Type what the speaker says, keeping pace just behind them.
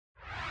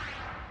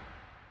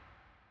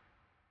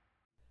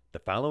The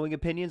following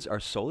opinions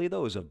are solely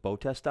those of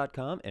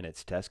BoatTEST.com and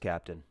its test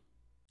captain.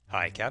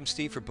 Hi, Capt.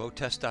 Steve for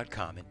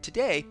BoatTEST.com, and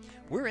today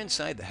we're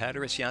inside the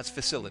Hatteras Yachts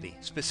Facility.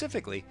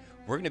 Specifically,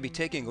 we're going to be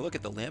taking a look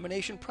at the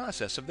lamination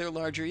process of their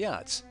larger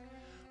yachts.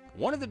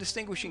 One of the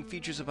distinguishing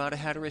features about a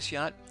Hatteras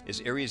yacht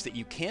is areas that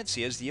you can't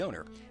see as the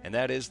owner, and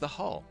that is the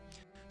hull.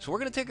 So we're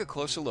going to take a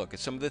closer look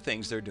at some of the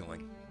things they're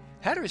doing.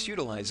 Hatteras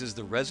utilizes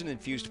the Resin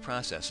Infused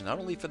process not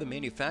only for the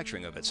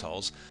manufacturing of its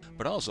hulls,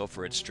 but also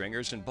for its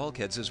stringers and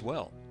bulkheads as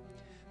well.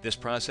 This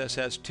process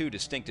has two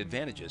distinct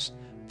advantages.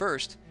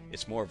 First,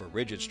 it's more of a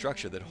rigid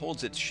structure that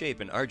holds its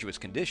shape in arduous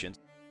conditions,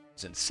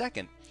 and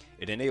second,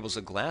 it enables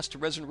a glass to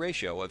resin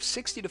ratio of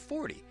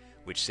 60:40,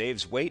 which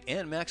saves weight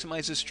and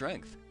maximizes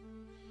strength.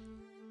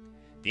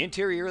 The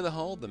interior of the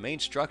hull, the main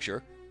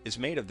structure, is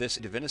made of this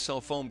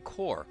Divinycell foam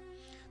core.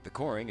 The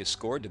coring is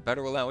scored to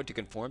better allow it to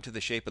conform to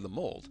the shape of the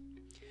mold.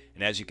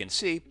 And as you can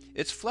see,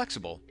 it's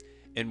flexible,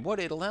 and what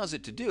it allows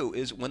it to do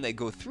is when they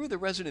go through the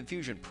resin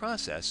infusion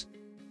process,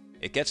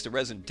 it gets the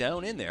resin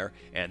down in there,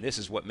 and this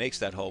is what makes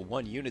that hull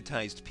one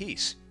unitized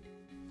piece.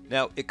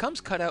 Now, it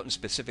comes cut out in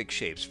specific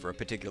shapes for a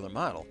particular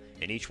model,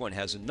 and each one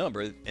has a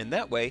number, and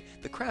that way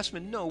the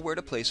craftsmen know where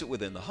to place it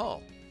within the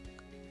hull.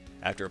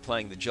 After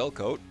applying the gel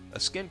coat, a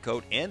skin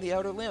coat, and the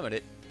outer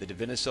laminate, the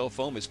Divinycell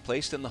foam is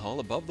placed in the hull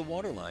above the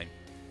waterline.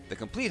 The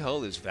complete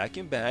hull is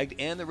vacuum bagged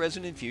and the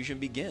resin infusion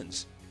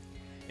begins.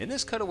 In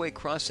this cutaway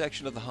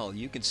cross-section of the hull,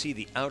 you can see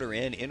the outer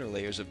and inner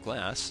layers of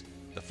glass,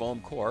 the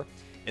foam core,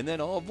 and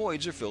then all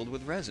voids are filled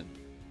with resin.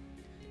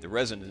 The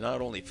resin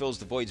not only fills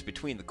the voids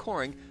between the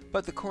coring,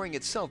 but the coring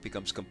itself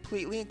becomes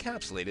completely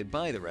encapsulated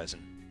by the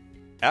resin.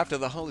 After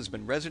the hull has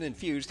been resin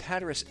infused,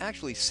 Hatteras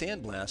actually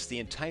sandblasts the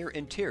entire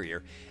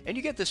interior, and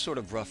you get this sort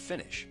of rough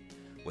finish.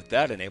 What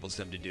that enables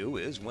them to do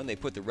is, when they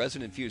put the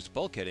resin infused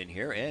bulkhead in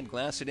here and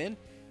glass it in,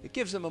 it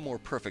gives them a more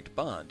perfect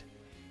bond.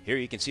 Here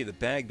you can see the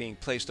bag being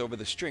placed over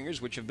the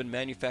stringers, which have been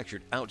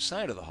manufactured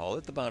outside of the hull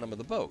at the bottom of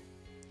the boat.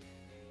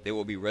 They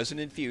will be resin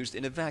infused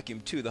in a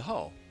vacuum to the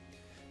hull.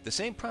 The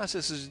same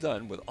process is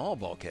done with all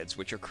bulkheads,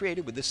 which are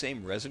created with the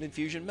same resin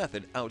infusion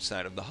method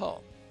outside of the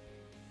hull.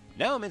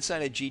 Now I'm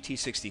inside a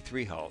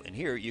GT63 hull, and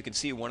here you can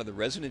see one of the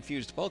resin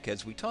infused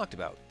bulkheads we talked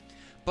about.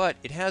 But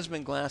it has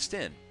been glassed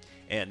in,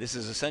 and this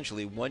is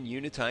essentially one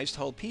unitized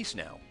hull piece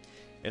now.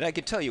 And I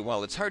can tell you,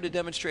 while it's hard to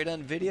demonstrate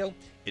on video,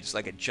 it's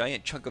like a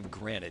giant chunk of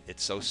granite.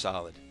 It's so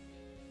solid.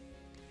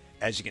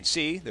 As you can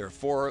see, there are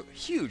four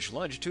huge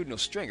longitudinal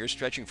stringers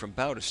stretching from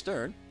bow to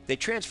stern. They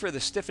transfer the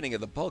stiffening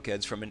of the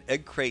bulkheads from an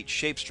egg crate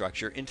shape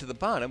structure into the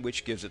bottom,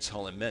 which gives its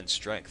hull immense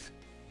strength.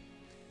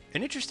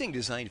 An interesting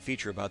design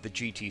feature about the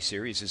GT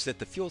series is that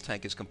the fuel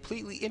tank is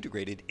completely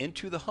integrated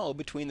into the hull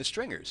between the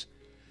stringers.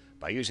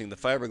 By using the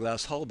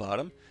fiberglass hull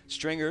bottom,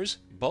 stringers,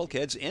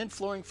 bulkheads, and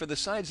flooring for the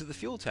sides of the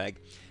fuel tank,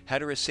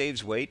 Hatteras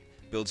saves weight,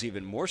 builds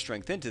even more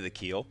strength into the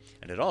keel,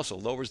 and it also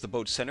lowers the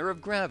boat's center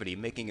of gravity,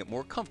 making it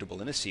more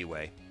comfortable in a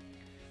seaway.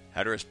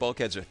 Hatteras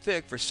bulkheads are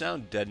thick for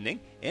sound deadening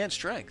and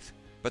strength,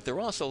 but they're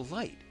also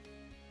light.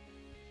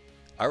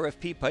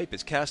 RFP pipe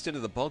is cast into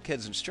the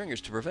bulkheads and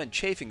stringers to prevent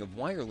chafing of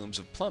wire looms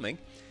of plumbing,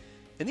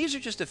 and these are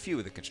just a few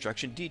of the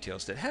construction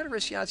details that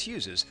Hatteras Yachts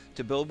uses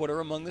to build what are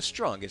among the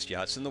strongest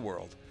yachts in the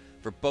world.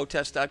 For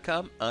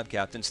BoatTEST.com, I'm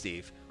Captain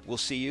Steve. We'll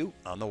see you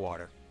on the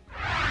water.